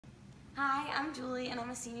Hi, I'm Julie, and I'm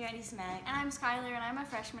a senior at East Meck. And I'm Skylar, and I'm a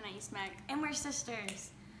freshman at East Meck. And we're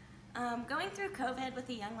sisters. Going through COVID with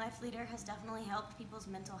a Young Life Leader has definitely helped people's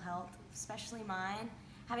mental health, especially mine.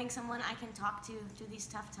 Having someone I can talk to through these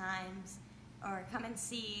tough times or come and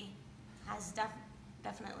see has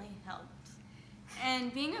definitely helped.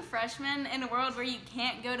 And being a freshman in a world where you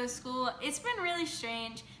can't go to school, it's been really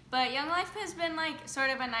strange. But Young Life has been like sort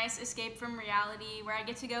of a nice escape from reality where I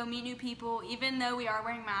get to go meet new people even though we are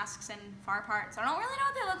wearing masks and far apart. So I don't really know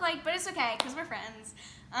what they look like, but it's okay because we're friends.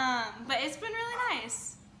 But it's been really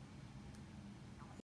nice.